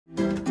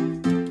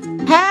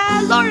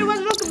Hello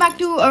everyone, welcome back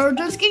to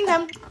ARjun's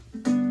Kingdom.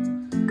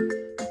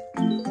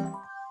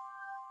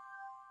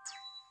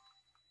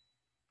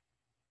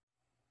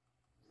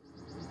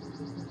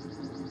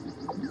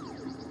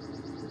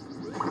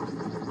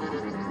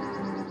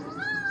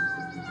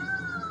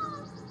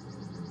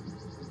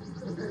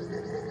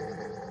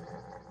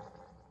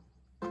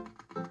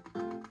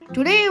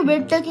 Today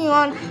we're taking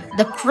on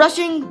the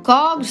crushing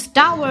Cogs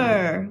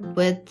Tower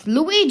with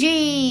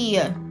Luigi.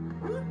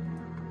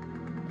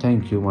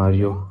 Thank you,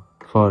 Mario,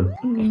 for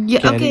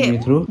carrying me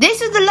through.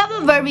 This is the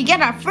level where we get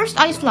our first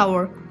ice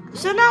flower.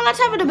 So now let's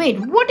have a debate.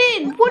 What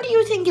do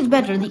you think is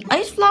better, the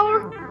ice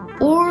flower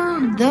or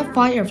the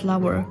fire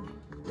flower?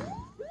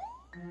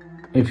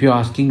 If you're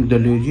asking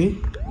Luigi,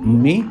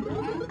 me,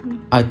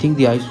 I think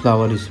the ice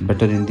flower is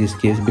better in this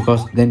case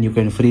because then you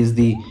can freeze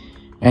the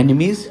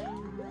enemies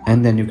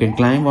and then you can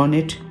climb on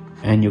it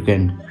and you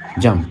can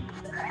jump.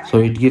 So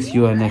it gives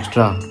you an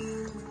extra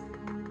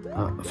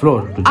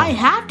floor to jump. I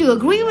have to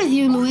agree with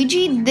you,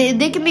 Luigi.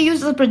 They can be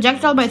used as a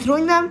projectile by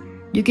throwing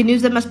them. You can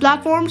use them as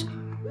platforms.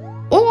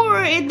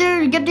 Or if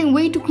they're getting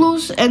way too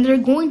close and they're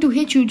going to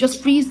hit you,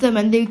 just freeze them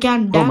and they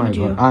can't damage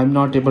you. Oh my god, I'm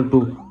not able to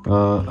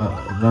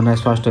run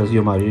as fast as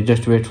you, Mario.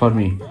 Just wait for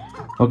me.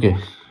 Okay,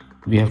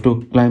 we have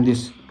to climb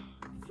this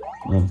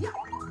wheel.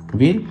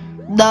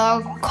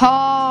 The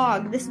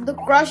cog. This is the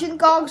crushing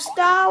Cogs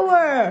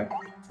Tower.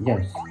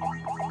 Yes,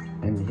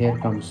 and here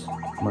comes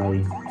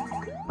my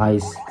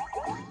ice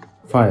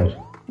fire.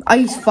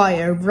 Ice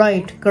fire,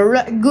 right?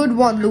 Correct. Good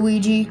one,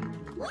 Luigi.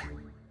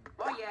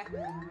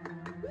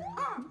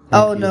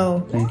 Oh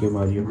no. Thank you,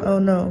 Mario. Oh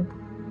no.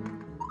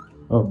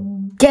 Oh.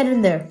 Get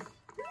in there.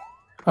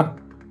 Ah,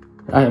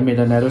 I made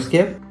a narrow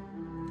escape.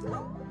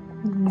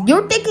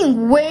 You're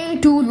taking way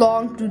too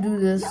long to do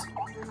this.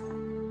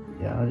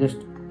 Yeah,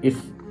 it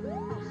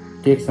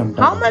takes some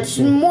time. How much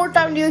more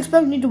time do you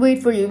expect me to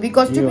wait for you?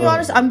 Because to be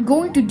honest, I'm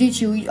going to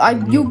ditch you.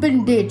 You've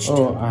been ditched.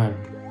 Oh,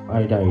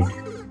 I died.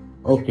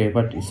 Okay,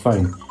 but it's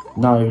fine.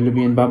 Now I will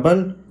be in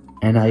bubble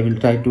and I will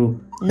try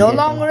to... No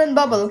longer in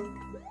bubble.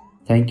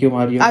 Thank you,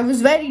 Mario. I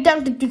was very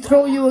tempted to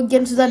throw you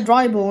against that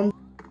dry bone.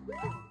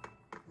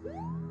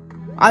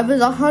 I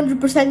was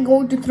 100%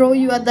 going to throw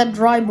you at that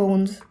dry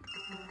bones.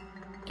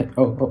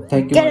 Oh,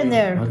 thank you, Get Mario, in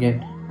there.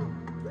 again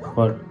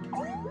for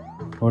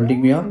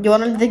holding me up. You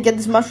want to get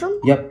this mushroom?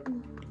 Yep.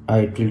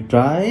 I will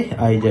try.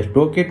 I just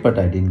broke it, but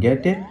I didn't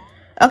get it.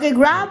 Okay,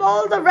 grab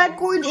all the red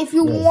coins if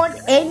you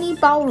want any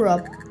power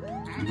up.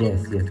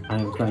 Yes, I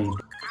am trying.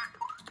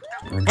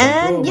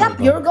 And yep,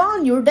 you're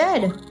gone. You're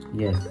dead.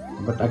 Yes,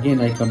 but again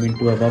I come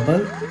into a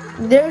bubble.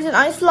 There's an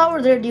ice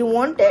flower there. Do you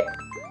want it?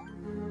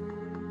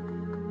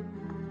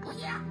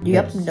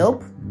 Yep,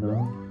 nope.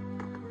 No.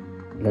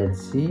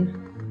 Let's see.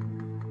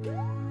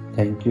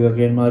 Thank you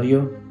again,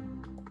 Mario.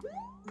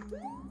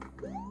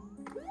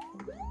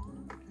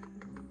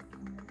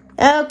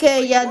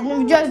 Okay, yeah,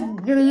 just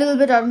a little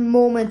bit of a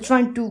moment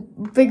trying to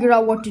figure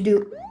out what to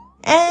do.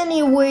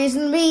 Anyways,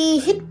 we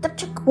hit the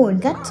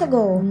checkpoint. That's a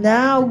goal.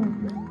 Now,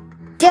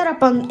 get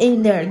up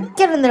in there.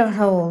 Get in that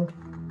hole.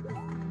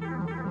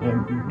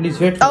 Please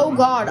wait. Oh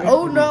god.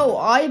 Oh no.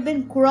 I've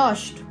been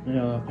crushed.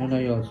 Yeah, and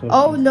I also.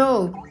 Oh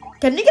no.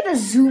 Can you get a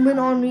zoom in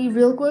on me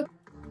real quick?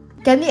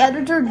 Can the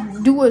editor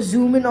do a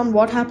zoom in on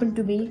what happened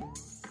to me?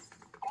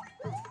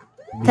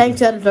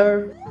 Thanks,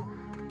 editor.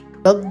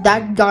 Look,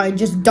 that guy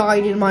just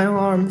died in my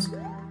arms.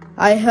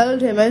 I held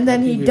him and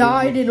then he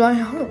died in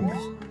my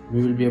arms.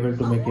 We will be able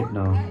to make it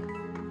now.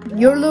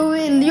 You're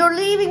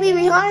leaving me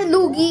behind,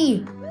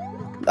 Luigi.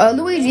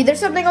 Luigi, there's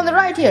something on the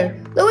right here.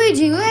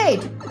 Luigi,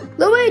 wait.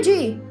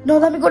 Luigi. No,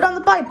 let me go down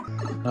the pipe.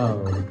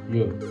 Oh,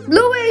 you.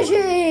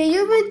 Luigi,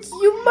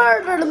 you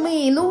murdered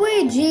me,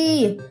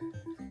 Luigi.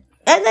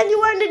 And then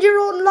you ended your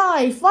own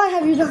life. Why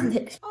have you done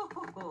this?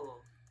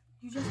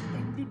 You just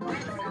ended my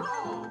life.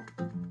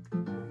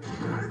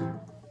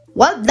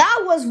 Well,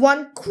 that was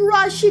one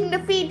crushing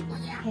defeat.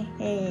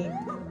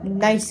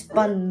 Nice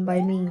fun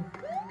by me.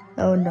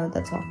 Oh no,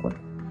 that's awkward.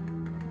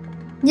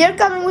 You're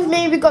coming with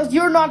me because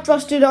you're not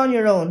trusted on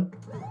your own.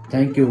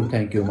 Thank you,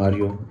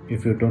 Mario.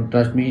 If you don't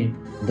trust me,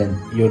 then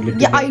you're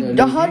literally... Yeah, I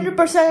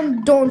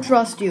 100% don't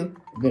trust you.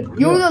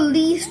 You're the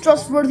least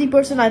trustworthy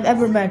person I've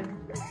ever met.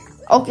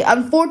 Okay,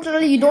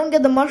 unfortunately, you don't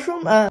get the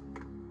mushroom.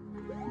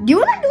 Do you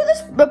want to do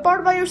this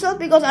part by yourself?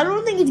 Because I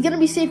don't think it's going to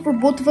be safe for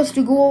both of us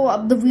to go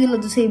up the wheel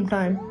at the same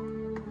time.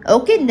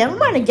 Okay, never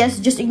mind. I guess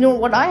just ignore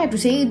what I have to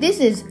say.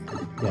 This is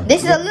a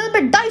little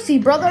bit dicey,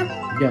 brother.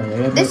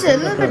 Yeah. This is a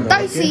little bit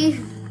dicey. Okay?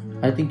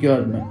 I think you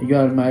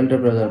are my elder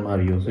brother,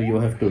 Mario. So you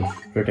have to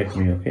protect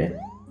me, okay?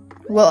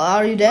 Well,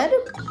 are you dead?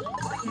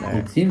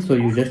 It seems so.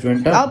 You just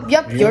went up.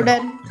 Yep, yeah. You're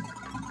dead.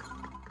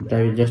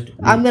 I will just.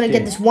 I'm gonna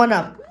get this one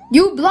up.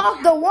 You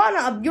blocked the one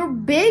up. Your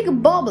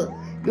big bubble,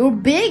 your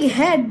big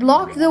head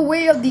blocked the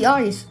way of the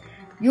ice.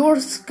 Your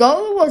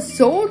skull was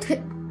so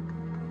thick.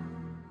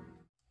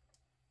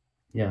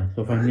 Yeah,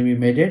 so finally we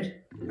made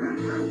it.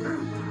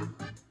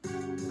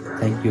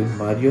 Thank you,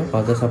 Mario,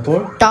 for the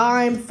support.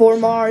 Time for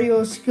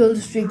Mario's skill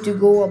streak to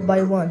go up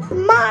by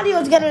 1.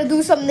 Mario's gonna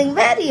do something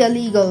very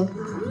illegal.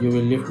 You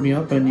will lift me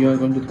up and you are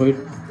going to throw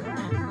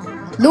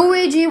it.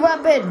 Luigi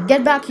weapon,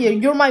 get back here.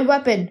 You're my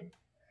weapon.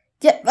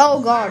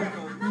 Oh god.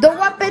 The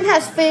weapon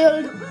has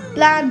failed.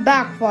 Plan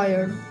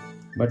backfired.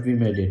 But we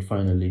made it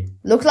finally.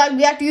 Looks like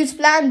we have to use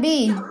plan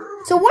B.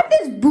 So what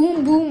is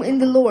Boom Boom in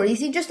the lore? Is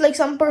he just like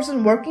some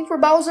person working for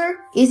Bowser?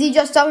 Is he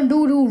just some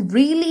dude who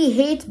really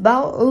hates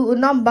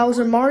not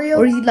Bowser Mario?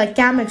 Or is he like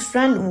Kamek's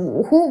friend?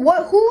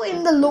 Who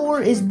in the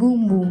lore is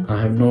Boom Boom?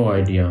 I have no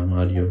idea,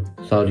 Mario.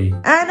 Sorry.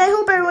 And I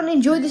hope everyone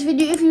enjoyed this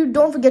video. If you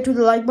don't forget to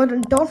the like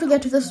button, don't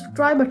forget to the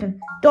subscribe button.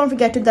 Don't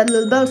forget to that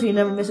little bell so you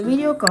never miss a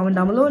video. Comment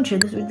down below and share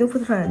this video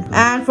with friends.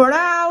 And for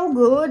now,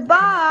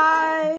 goodbye.